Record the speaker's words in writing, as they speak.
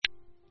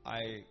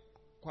I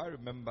quite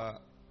remember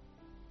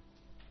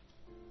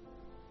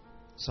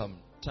some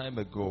time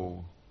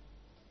ago,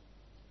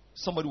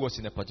 somebody was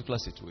in a particular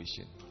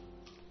situation,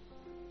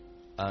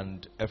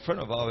 and a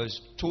friend of ours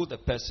told the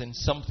person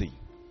something,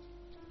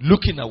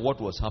 looking at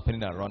what was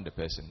happening around the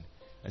person,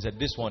 and said,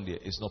 "This one there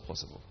is not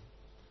possible.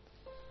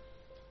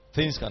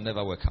 Things can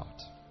never work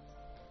out."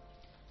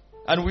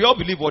 And we all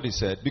believe what he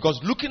said, because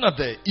looking at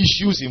the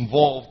issues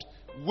involved,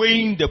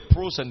 weighing the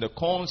pros and the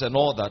cons and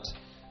all that,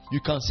 you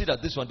can see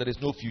that this one, there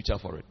is no future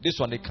for it. This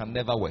one, it can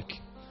never work.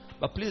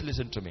 But please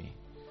listen to me.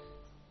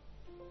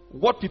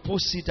 What people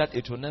see that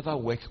it will never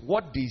work,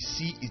 what they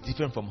see is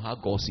different from how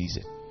God sees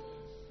it.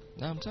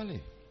 Now I'm telling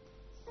you.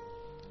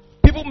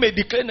 People may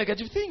declare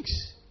negative things.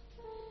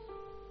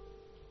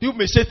 People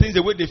may say things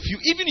the way they feel.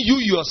 Even you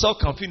yourself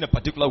can feel in a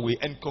particular way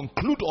and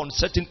conclude on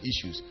certain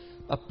issues.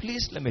 But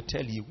please let me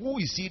tell you, who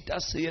is he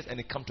that saith and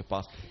it come to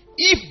pass?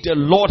 If the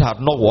Lord had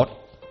not what?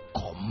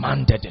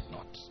 Commanded it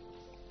not.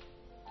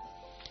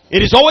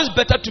 It is always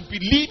better to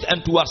believe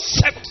and to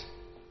accept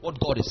what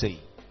God is saying.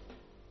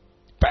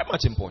 Very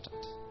much important.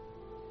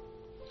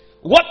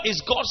 What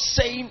is God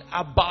saying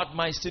about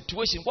my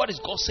situation? What is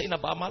God saying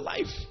about my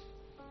life?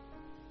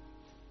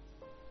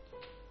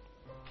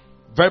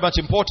 Very much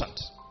important.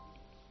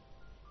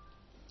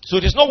 So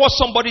it is not what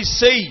somebody is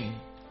saying,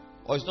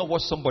 or it's not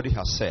what somebody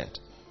has said.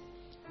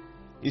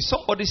 If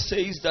somebody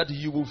says that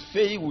you will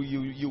fail,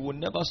 you will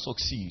never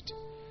succeed,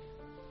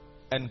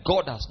 and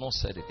God has not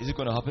said it, is it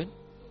going to happen?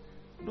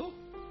 No.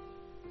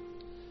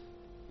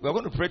 We are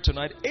going to pray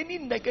tonight. Any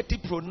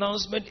negative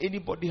pronouncement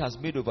anybody has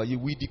made over you,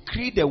 we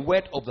decree the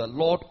word of the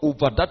Lord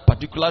over that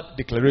particular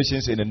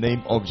declarations in the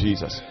name of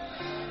Jesus.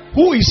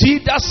 Who is he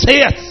that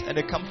saith and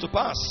it comes to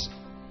pass?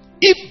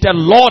 If the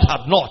Lord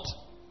had not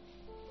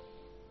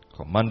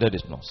commanded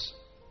it not.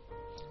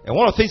 And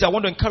one of the things I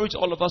want to encourage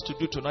all of us to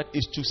do tonight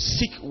is to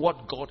seek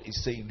what God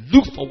is saying.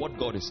 Look for what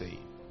God is saying.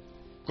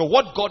 Because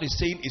what God is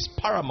saying is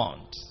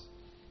paramount.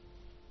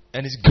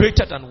 And is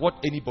greater than what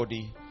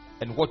anybody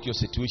and what your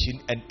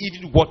situation and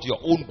even what your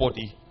own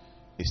body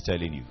is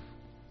telling you.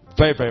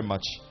 Very, very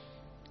much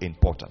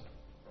important.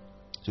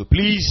 So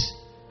please,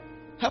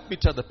 help me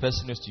tell the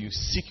person next to you,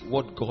 seek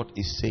what God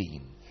is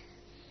saying.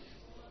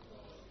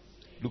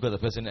 Look at the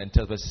person and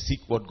tell them,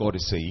 seek what God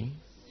is saying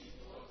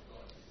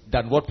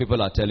than what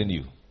people are telling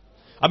you.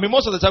 I mean,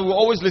 most of the time we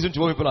always listen to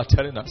what people are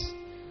telling us,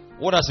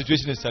 what our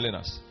situation is telling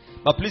us.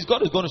 But please,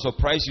 God is going to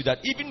surprise you that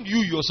even you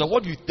yourself,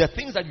 the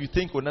things that you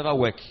think will never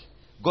work,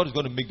 God is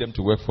going to make them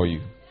to work for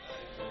you.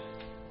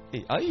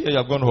 Hey, are you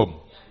have gone home?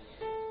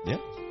 Yeah?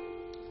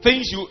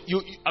 Things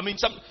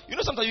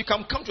sometimes you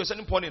can come to a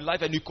certain point in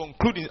life and you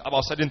conclude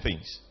about certain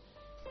things.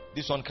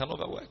 This one can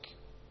never work.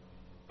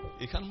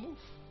 It can move.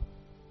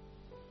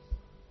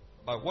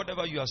 But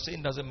whatever you are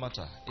saying doesn't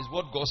matter. It's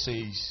what God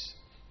says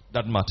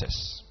that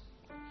matters.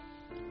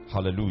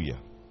 Hallelujah.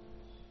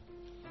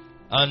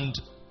 And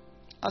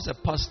as a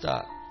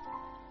pastor,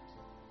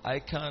 I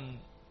can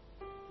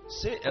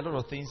say a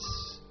lot of things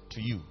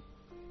to you.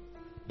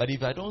 But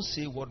if I don't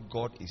say what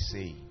God is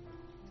saying,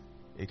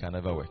 it can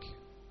never work.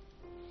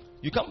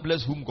 You can't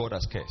bless whom God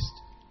has cursed.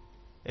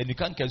 And you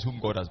can't curse whom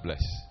God has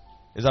blessed.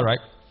 Is that right?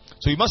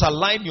 So you must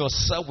align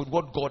yourself with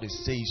what God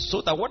is saying,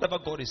 so that whatever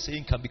God is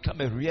saying can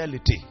become a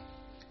reality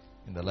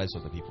in the lives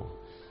of the people.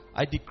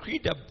 I decree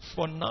that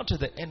from now to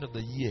the end of the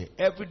year,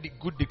 every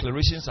good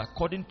declarations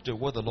according to the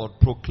word of the Lord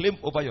proclaimed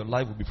over your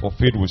life will be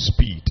fulfilled with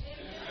speed.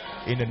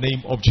 In the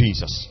name of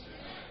Jesus.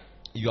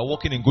 You are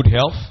walking in good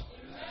health.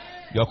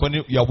 You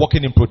are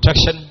walking in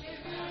protection.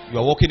 You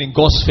are walking in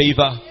God's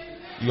favor.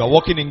 You are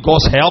walking in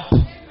God's help.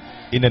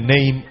 In the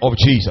name of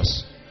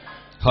Jesus.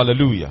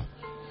 Hallelujah.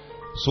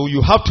 So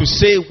you have to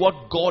say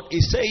what God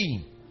is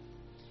saying.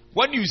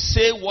 When you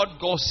say what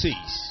God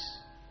says,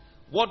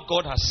 what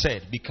God has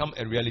said become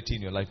a reality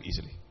in your life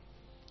easily.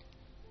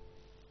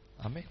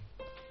 Amen.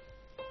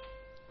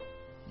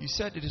 You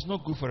said it is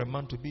not good for a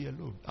man to be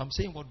alone. I'm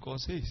saying what God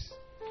says.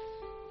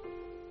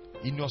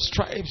 In your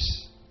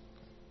stripes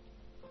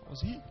I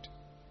was healed.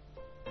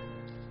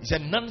 He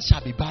said none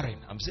shall be barren.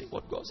 I'm saying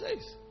what God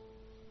says.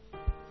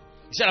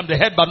 He said I'm the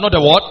head but not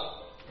the what?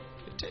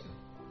 The tail.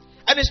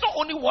 And it's not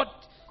only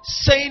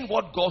saying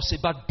what God said,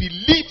 but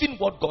believing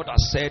what God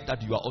has said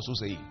that you are also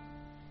saying.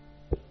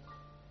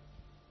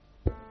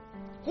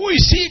 Who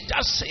is he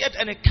that saith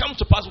and it comes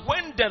to pass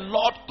when the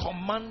Lord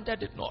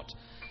commanded it not?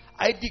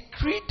 I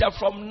decree that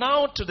from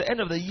now to the end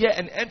of the year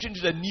and entering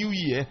into the new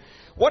year,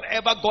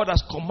 whatever God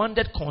has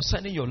commanded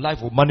concerning your life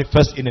will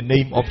manifest in the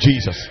name of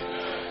Jesus.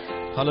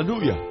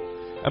 Hallelujah.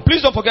 And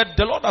please don't forget,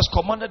 the Lord has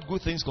commanded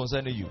good things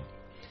concerning you.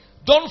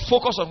 Don't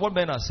focus on what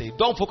men are saying.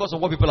 Don't focus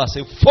on what people are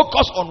saying.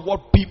 Focus on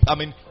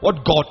what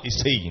God is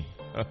saying.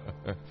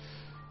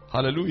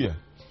 Hallelujah.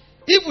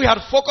 If we had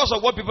focused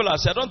on what people are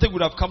saying, I don't think we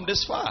would have come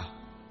this far.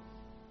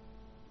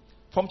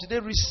 From today,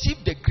 receive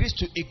the grace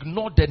to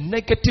ignore the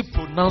negative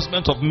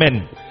pronouncement of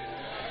men.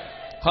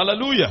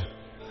 Hallelujah.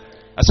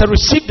 I said,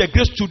 receive the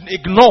grace to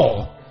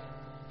ignore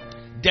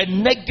the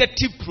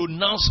negative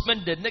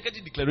pronouncement, the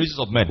negative declarations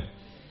of men.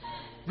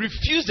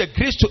 refuse the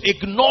grace to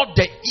ignore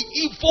the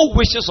evil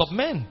wishes of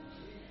men.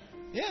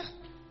 Yeah.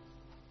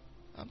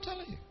 I'm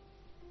telling you.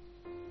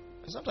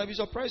 And sometimes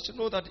you're surprised to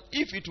know that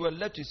if it were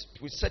left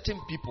with certain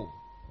people,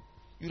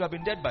 you'd have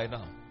been dead by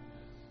now.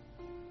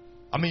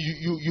 I mean,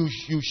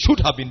 you should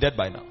have been dead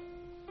by now.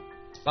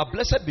 But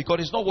blessed be God,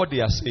 it's not what they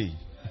are saying.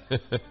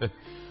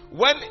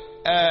 When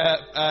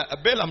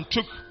Balaam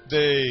took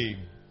the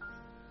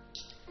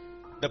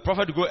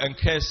prophet to go and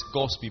curse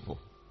God's people,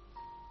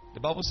 the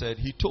Bible said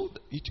he told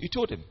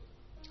him.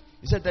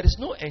 He said, there is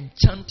no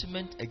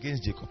enchantment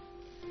against Jacob,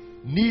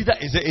 neither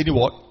is there any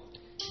what?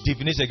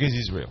 Divination against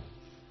Israel.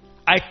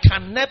 I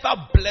can never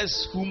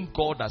bless whom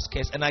God has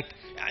cursed. And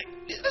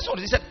that's what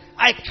he said.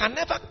 I can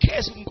never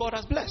curse whom God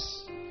has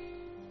blessed.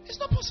 It's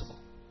not possible.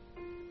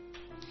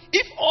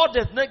 If all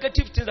the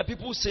negative things that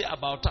people say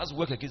about us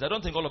work against, I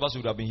don't think all of us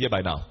would have been here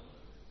by now.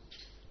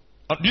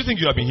 Do you think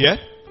you have been here?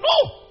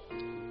 No.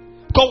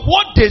 Because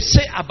what they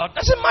say about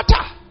doesn't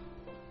matter.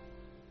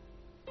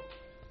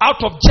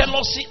 Out of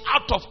jealousy,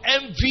 out of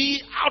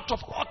envy, out of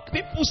all,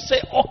 people say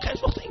all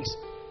kinds of things.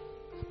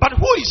 But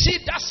who is he?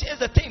 Here's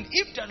the thing.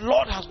 If the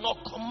Lord has not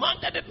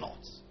commanded it not.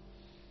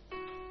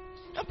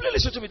 And please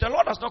listen to me. The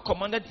Lord has not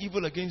commanded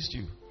evil against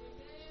you.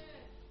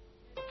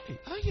 Hey,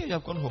 I hear you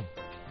have gone home.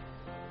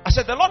 I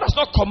said the Lord has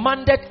not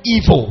commanded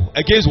evil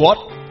against what?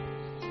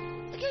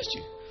 Against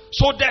you.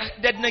 So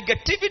the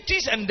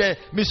negativities and the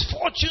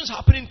misfortunes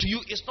happening to you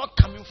is not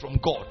coming from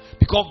God.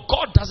 Because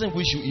God doesn't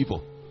wish you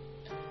evil.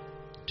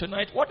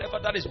 Tonight, whatever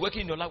that is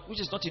working in your life which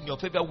is not in your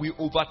favor, we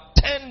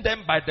overturn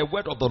them by the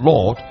word of the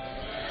Lord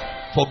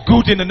for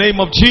good in the name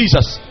of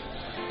Jesus.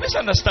 Please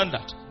understand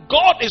that.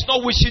 God is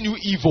not wishing you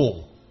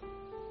evil.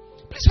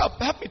 Please help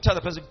me tell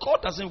the person,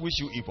 God doesn't wish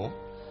you evil.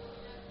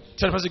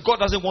 Tell the person, God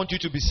doesn't want you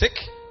to be sick.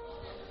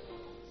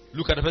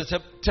 Look at the person,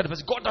 tell the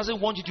person, God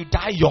doesn't want you to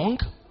die young.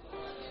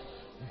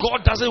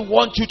 God doesn't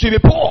want you to be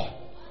poor.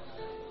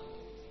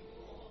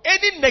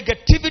 Any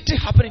negativity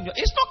happening,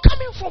 it's not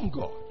coming from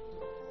God.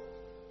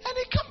 And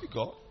it can't be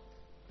God.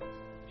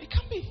 It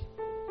can't be.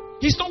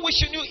 He's not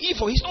wishing you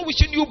evil. He's not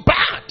wishing you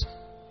bad.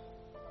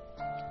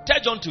 Tell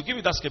John 2. Give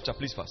me that scripture,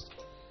 please, first.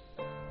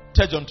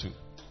 Tell John 2.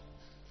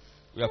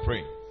 We are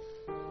praying.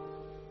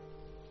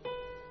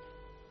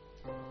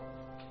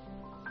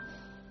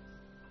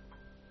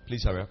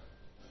 Please hurry up.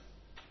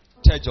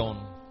 Tell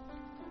John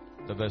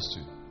the verse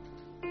 2.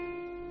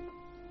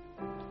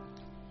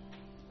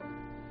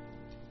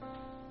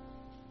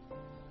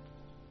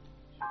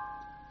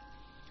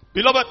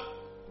 Beloved,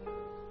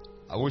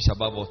 I wish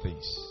above all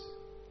things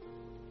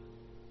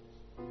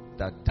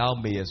that thou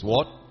mayest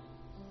what?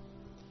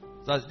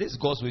 That this is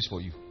God's wish for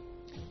you.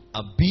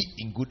 And be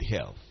in good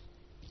health,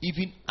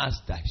 even as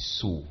thy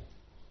soul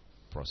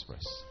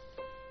prospers.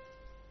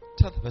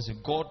 Tell the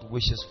person, God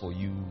wishes for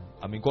you.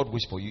 God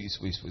wishes for you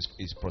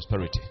is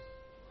prosperity.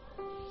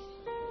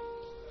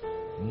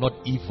 Not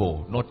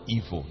evil, not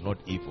evil, not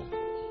evil.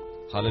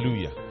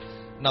 Hallelujah.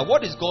 Now,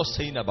 what is God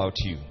saying about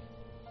you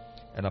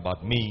and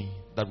about me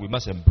that we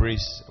must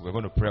embrace? We're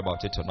going to pray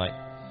about it tonight.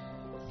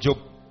 Job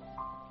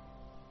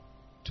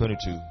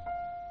 22,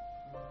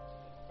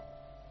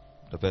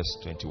 the verse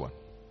 21.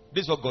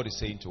 This is what God is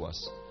saying to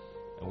us,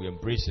 and we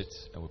embrace it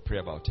and we pray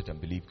about it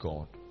and believe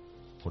God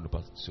for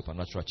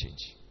supernatural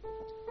change.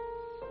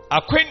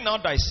 Acquaint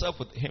now thyself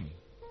with him.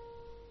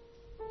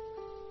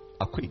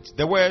 Acquaint.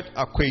 The word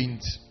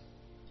acquaint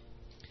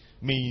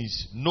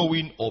means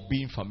knowing or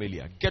being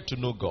familiar. Get to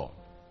know God.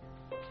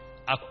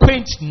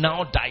 Acquaint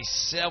now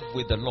thyself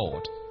with the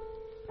Lord.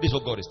 This is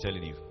what God is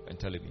telling you and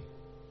telling me.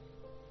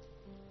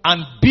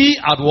 And be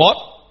at what?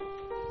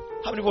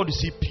 How many want to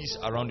see peace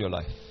around your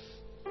life?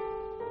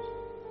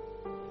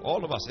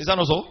 All of us. Is that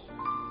not so?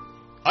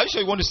 Are you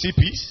sure you want to see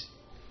peace?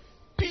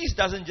 Peace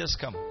doesn't just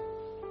come.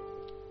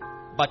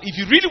 But if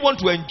you really want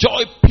to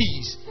enjoy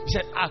peace, he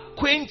said,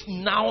 acquaint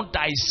now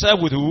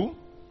thyself with who?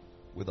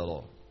 With the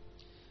Lord.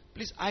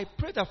 Please, I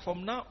pray that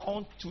from now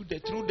on through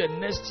the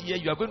next year,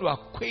 you are going to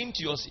acquaint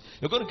yourself.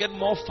 You're going to get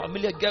more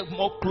familiar, get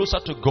more closer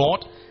to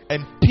God,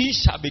 and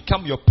peace shall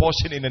become your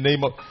portion in the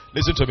name of.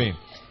 Listen to me.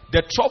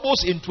 The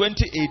troubles in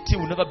 2018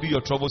 will never be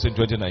your troubles in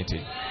 2019.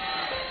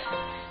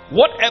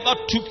 Whatever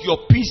took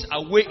your peace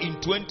away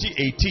in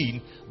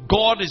 2018,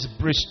 God is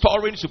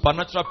restoring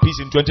supernatural peace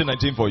in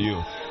 2019 for you.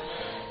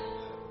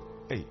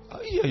 Hey,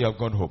 I hear you have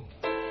gone home.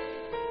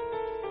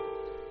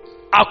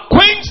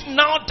 Acquaint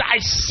now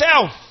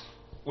thyself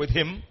with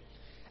him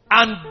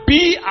and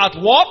be at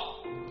what?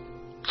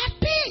 At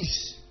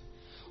peace.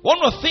 One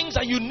of the things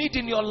that you need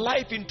in your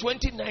life in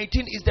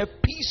 2019 is the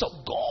peace of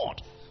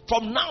God.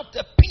 From now,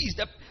 the peace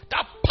that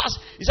pass.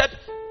 He said,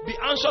 be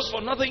anxious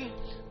for nothing,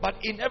 but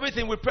in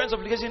everything with prayer and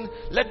supplication,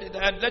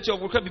 let your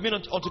request be made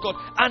unto God.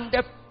 And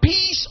the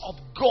peace of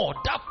God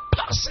that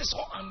passes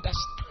all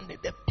understanding,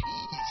 the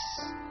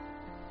peace.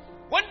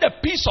 When the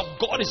peace of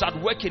God is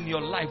at work in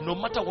your life, no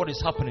matter what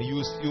is happening, you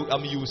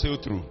will sail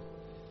through.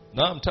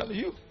 No, I'm telling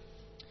you.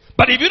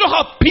 But if you don't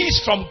have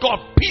peace from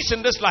God, peace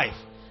in this life,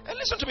 and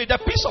listen to me, the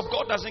peace of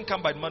God doesn't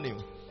come by money.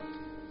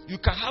 You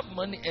can have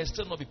money and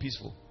still not be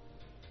peaceful.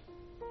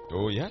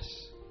 Oh yes.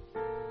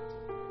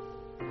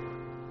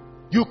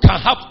 You can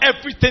have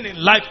everything in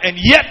life and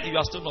yet you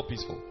are still not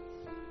peaceful.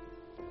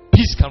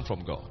 Peace comes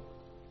from God.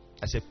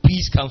 I said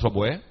peace comes from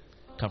where?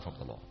 Comes from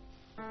the Lord.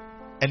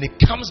 And it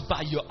comes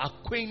by your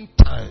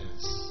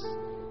acquaintance.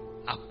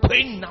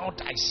 Acquaint now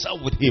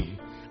thyself with him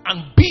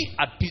and be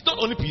at peace. Not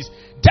only peace,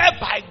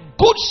 thereby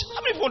good.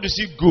 How many want to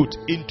see good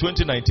in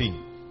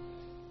 2019?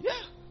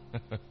 Yeah.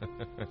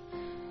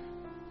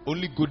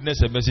 Only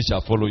goodness and mercy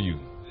shall follow you.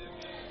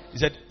 He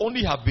said,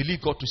 only have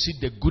believed God to see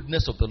the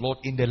goodness of the Lord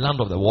in the land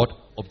of the what?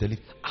 Of the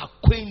living.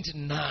 Acquaint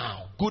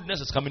now.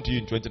 Goodness is coming to you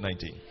in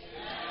 2019.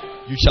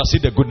 You shall see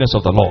the goodness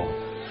of the Lord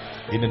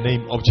in the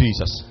name of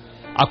Jesus.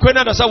 Acquaint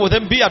yourself with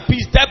him, be at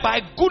peace,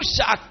 thereby good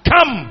shall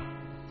come.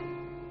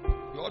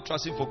 We're all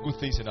trusting for good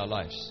things in our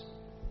lives.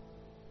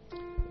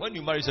 When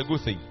you marry, it's a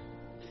good thing.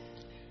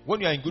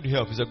 When you are in good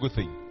health, it's a good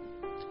thing.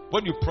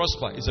 When you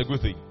prosper, it's a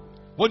good thing.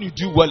 When you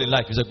do well in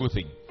life, it's a good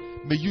thing.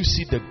 May you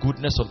see the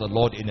goodness of the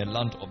Lord in the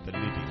land of the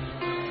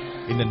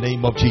living. In the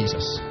name of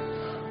Jesus.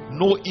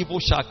 No evil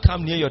shall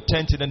come near your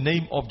tent in the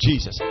name of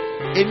Jesus.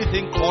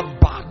 Anything called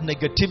bad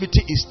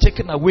negativity is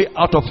taken away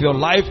out of your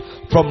life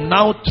from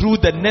now through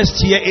the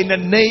next year in the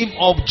name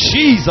of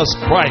Jesus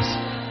Christ.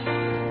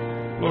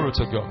 Glory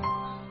to God.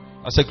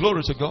 I say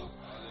glory to God.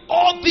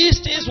 All these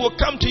things will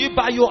come to you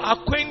by your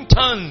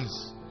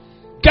acquaintance.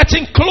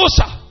 Getting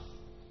closer.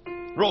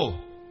 Roll.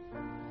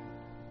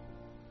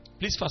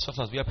 Please fast.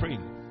 We are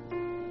praying.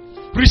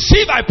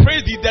 Receive, I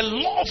pray thee, the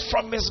law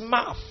from his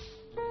mouth.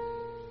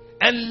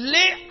 And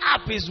lay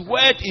up his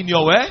word in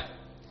your way.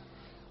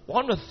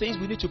 One of the things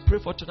we need to pray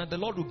for tonight, the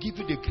Lord will give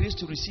you the grace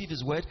to receive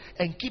his word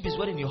and keep his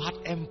word in your heart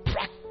and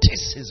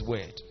practice his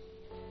word.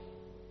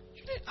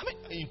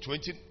 In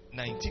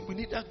 2019, we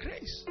need that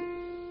grace.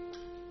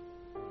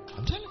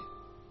 I'm telling you.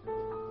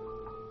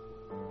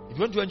 If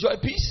you want to enjoy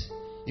peace,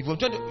 if you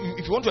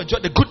want to enjoy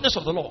the goodness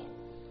of the Lord,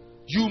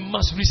 you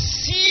must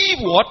receive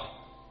what?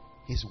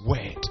 His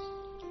word.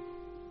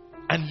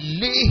 And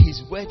lay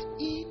his word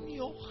in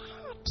your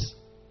heart.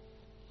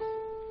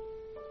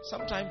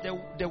 Sometimes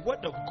the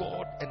word of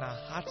God and our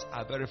hearts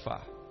are very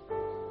far.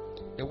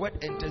 The word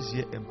enters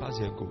here and passes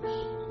here and goes.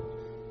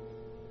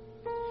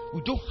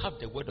 We don't have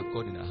the word of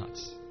God in our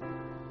hearts.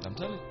 I'm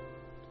telling you.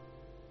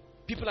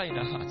 People are in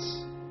our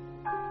hearts.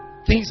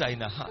 Things are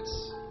in our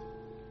hearts.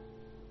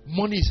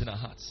 Money is in our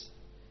hearts.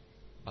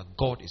 But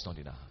God is not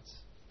in our hearts.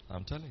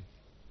 I'm telling you.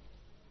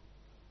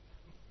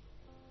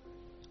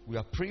 We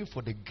are praying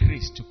for the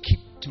grace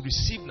to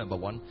receive number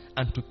one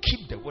and to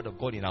keep the word of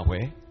God in our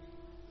way,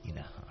 in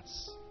our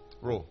hearts.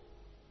 Roll.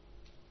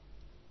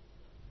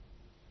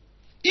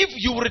 If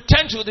you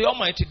return to the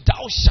Almighty,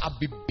 thou shalt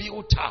be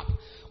built up.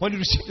 When you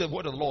receive the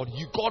word of the Lord,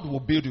 God will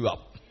build you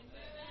up.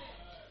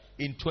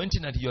 In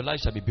 2019, your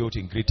life shall be built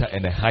in greater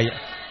and a higher.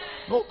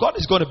 No, God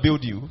is going to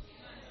build you.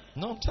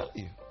 No, I'm telling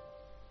you.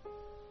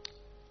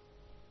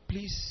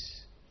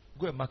 Please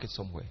go and mark it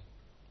somewhere.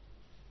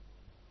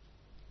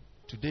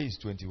 Today is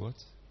 20 what?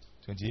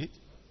 28?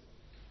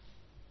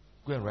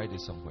 Go and write it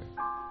somewhere.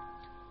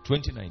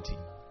 2019.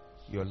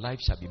 Your life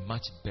shall be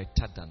much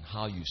better than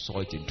how you saw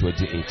it in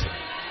 2018.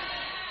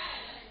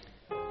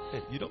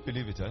 Hey, you don't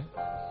believe it, eh?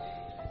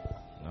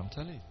 I'm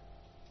telling you.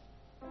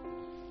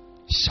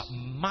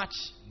 Much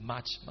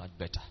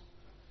better.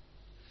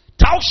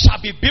 Thou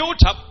shalt be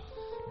built up.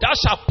 Thou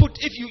shalt put,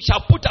 if you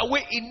shall put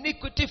away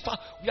iniquity.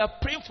 We are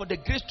praying for the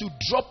grace to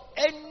drop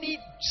any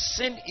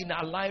sin in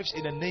our lives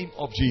in the name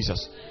of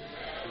Jesus.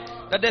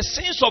 That the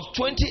sins of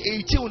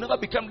 2018 will never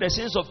become the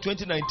sins of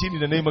 2019 in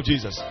the name of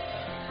Jesus.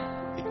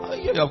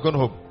 You have gone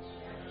home.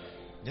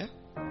 Yeah?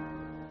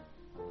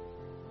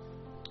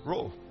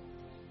 Roll.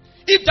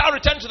 If thou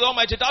return to the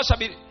Almighty, thou shalt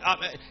be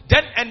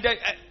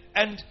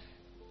and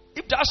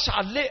if thou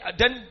shalt lay,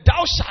 then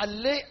thou shalt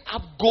lay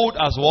up gold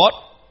as what?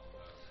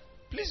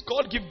 Please,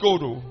 God give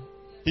gold. Oh.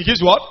 He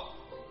gives what?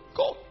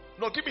 Gold.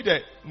 No, give me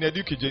the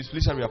Neduki James.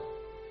 Please hurry up.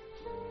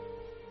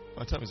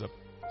 My time is up.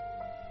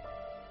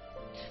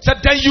 So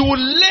then you will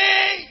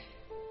lay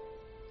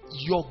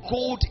your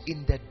gold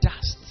in the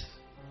dust.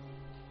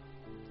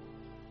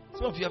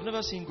 Some of you have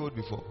never seen gold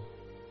before.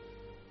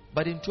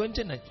 But in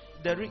 2019,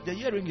 the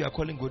earring you are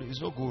calling gold is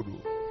not gold.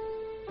 No.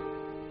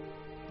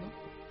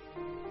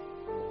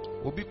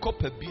 Will be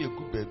copper be a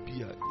good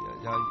baby.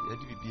 It's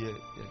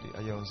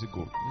not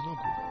gold.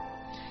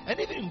 And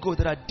even in gold,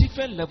 there are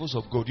different levels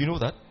of gold. You know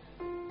that?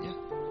 Yeah.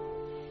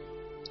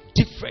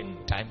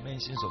 Different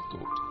dimensions of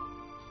gold.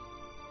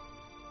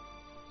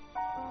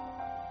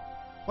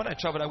 When I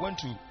traveled, I went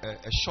to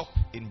a shop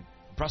in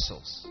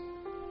Brussels.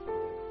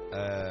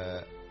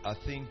 I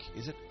think,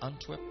 is it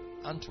Antwerp?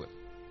 Antwerp.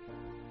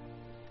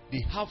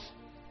 They have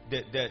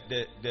the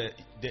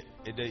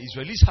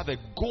Israelis have a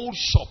gold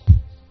shop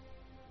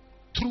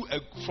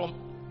from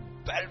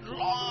very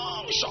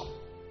long shop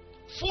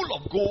full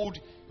of gold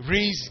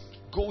rings,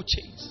 gold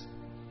chains.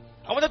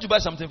 I wanted to buy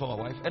something for my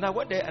wife, and I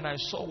went there and I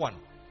saw one.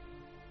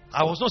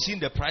 I was not seeing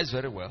the price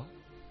very well,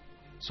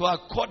 so I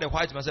called the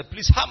white man and said,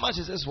 "Please, how much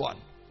is this one?"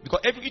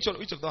 Because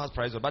each of them has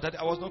prices. But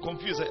I was not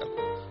confused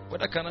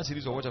whether Ghana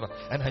series or whatever.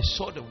 And I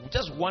saw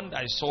just one that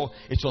I saw,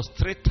 it was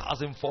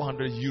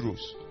 3,400 euros.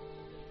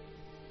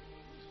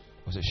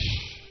 I said,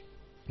 shh.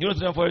 You know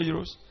 3,400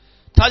 euros?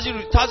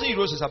 1,000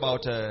 euros is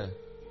about,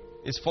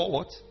 is for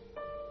what?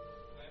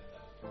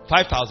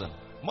 5,000.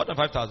 More than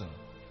 5,000.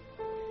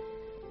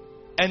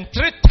 And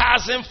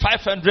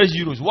 3,500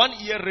 euros. One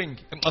earring.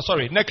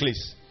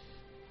 Necklace.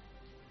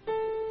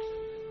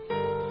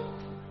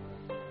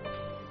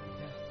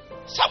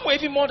 Somewhere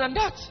even more than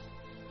that.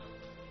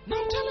 Now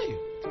I'm telling you.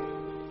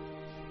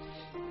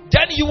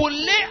 Then you will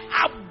lay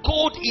up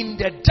gold in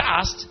the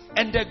dust,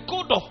 and the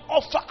gold of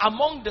offer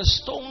among the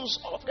stones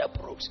of the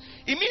brooks.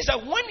 It means that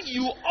when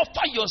you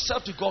offer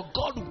yourself to God,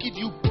 God will give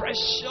you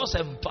precious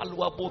and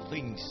valuable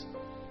things.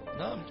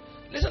 Now,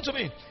 listen to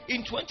me.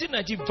 In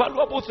 2019,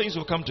 valuable things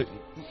will come to you.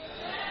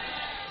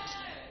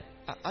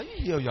 Are you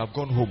here or you have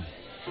gone home?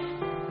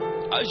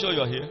 Are you sure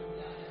you are here?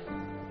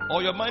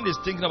 Or your mind is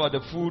thinking about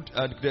the food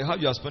and how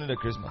you are spending the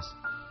Christmas?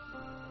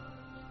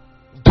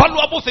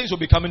 Valuable things will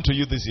be coming to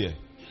you this year.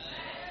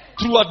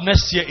 Throughout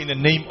next year in the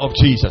name of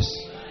Jesus.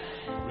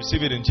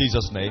 Receive it in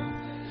Jesus' name.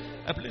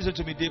 And please listen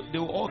to me. They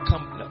will all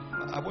come.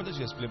 I wanted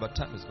to explain, but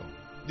time is gone.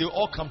 They will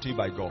all come to you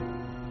by God.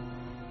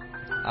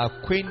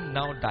 Acquaint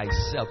now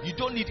thyself. You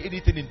don't need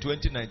anything in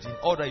 2019.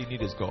 All that you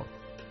need is God.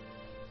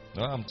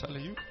 No, I'm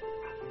telling you.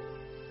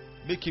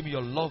 Make him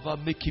your lover.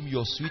 Make him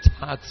your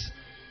sweetheart.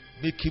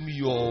 Make him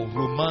your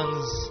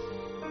romance.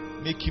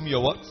 Make him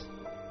your what?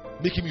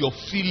 Make him your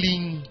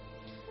feeling.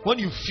 When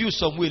you feel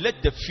some way,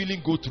 let the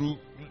feeling go through.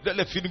 Let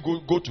the feeling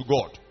go to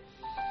God.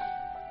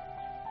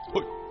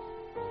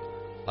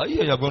 Are you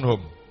here? You are going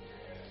home.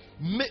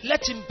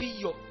 Let him be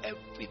your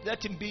everything.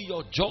 Let him be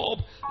your job.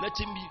 Let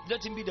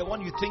him be the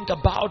one you think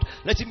about.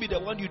 Let him be the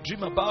one you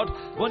dream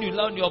about. When you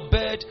lie on your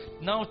bed,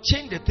 now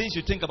change the things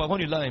you think about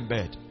when you lie in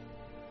bed.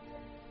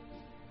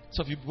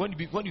 So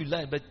when you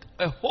lie in bed,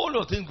 a whole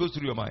lot of things goes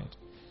through your mind.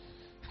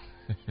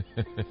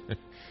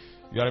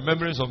 You are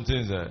remembering some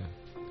things.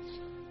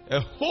 A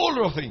whole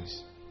lot of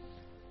things.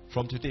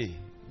 From today,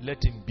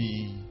 let him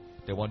be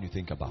the one you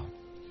think about.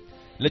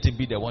 Let him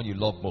be the one you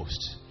love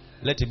most.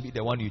 Let him be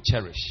the one you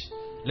cherish.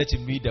 Let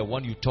him be the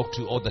one you talk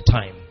to all the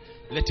time.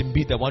 Let him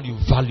be the one you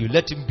value.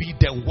 Let him be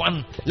the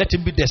one. Let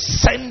him be the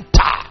center.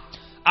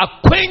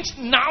 Acquaint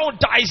now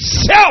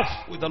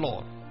thyself with the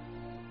Lord.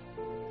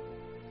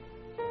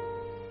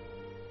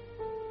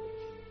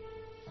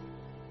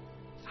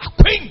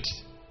 Acquaint.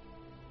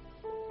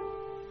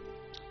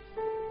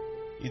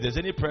 If there's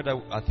any prayer that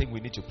I think we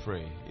need to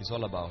pray, it's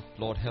all about,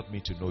 Lord, help me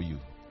to know you.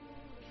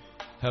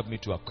 Help me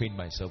to acquaint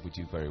myself with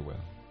you very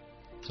well,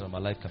 so that my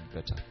life can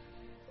be better.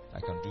 I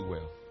can do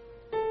well.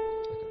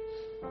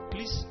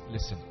 Please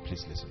listen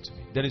to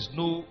me. There is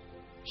no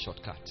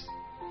shortcut.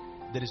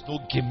 There is no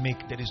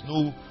gimmick. There is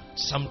no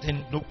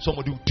something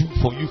somebody will do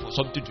for you for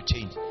something to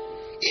change.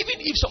 Even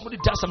if somebody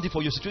does something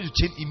for your situation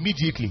to change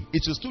immediately,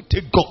 it will still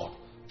take God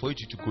for you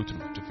to go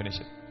through to finish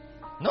it.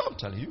 No, I'm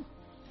telling you.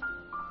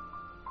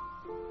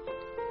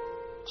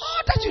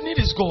 All that you need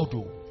is God,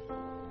 though.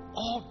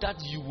 All that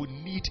you will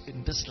need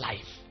in this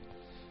life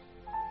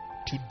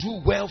to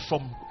do well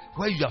from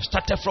where you have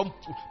started from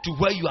to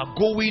where you are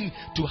going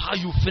to how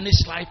you finish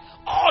life.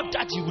 All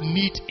that you will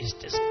need is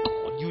this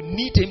God. You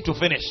need him to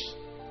finish.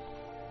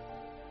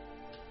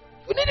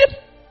 You need him.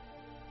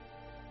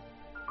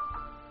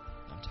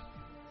 I'm telling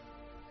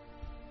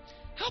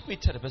you. Help me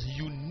tell the person,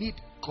 you need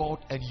God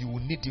and you will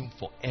need him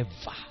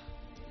forever.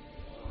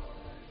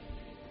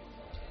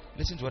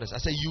 Listen to what I say. I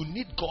say you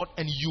need God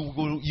and you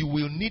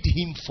will need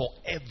him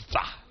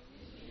forever.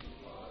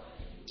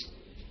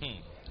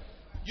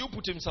 You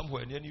put him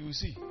somewhere and then you will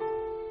see.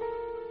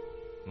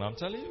 Now I'm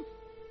telling you.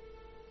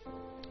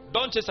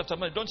 Don't chase after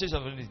money. Don't chase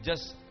after money.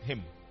 Just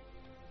him.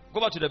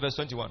 Go back to the verse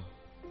 21.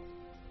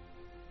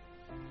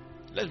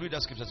 Let's read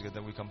that scripture together.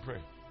 Then we can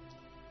pray.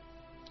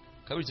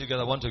 Can we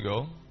together? Want to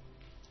go?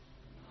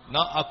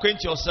 Now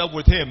acquaint yourself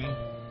with him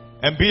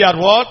and be at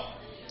what?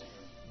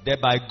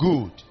 Thereby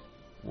good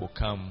will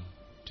come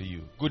to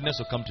you. Goodness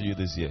will come to you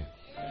this year.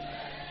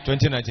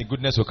 2019,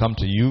 goodness will come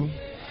to you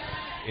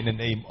in the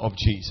name of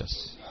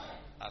Jesus.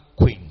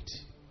 Acquaint.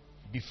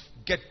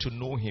 Get to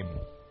know him.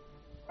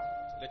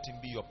 Let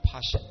him be your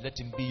passion. Let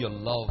him be your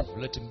love.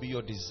 Let him be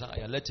your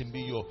desire. Let him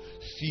be your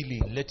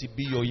feeling. Let him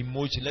be your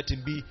emotion. Let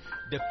him be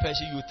the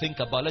person you think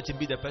about. Let him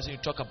be the person you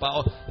talk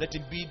about. Let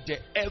him be the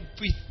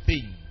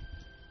everything.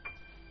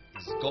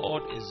 Is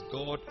God, is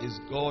God, is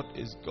God,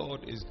 is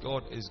God, is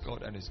God, is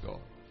God, and is God.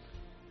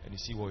 And you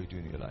see what you do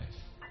in your life.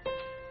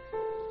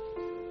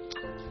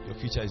 Your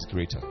future is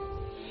greater.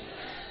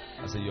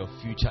 I say your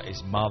future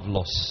is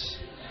marvelous.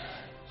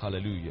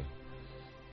 Hallelujah.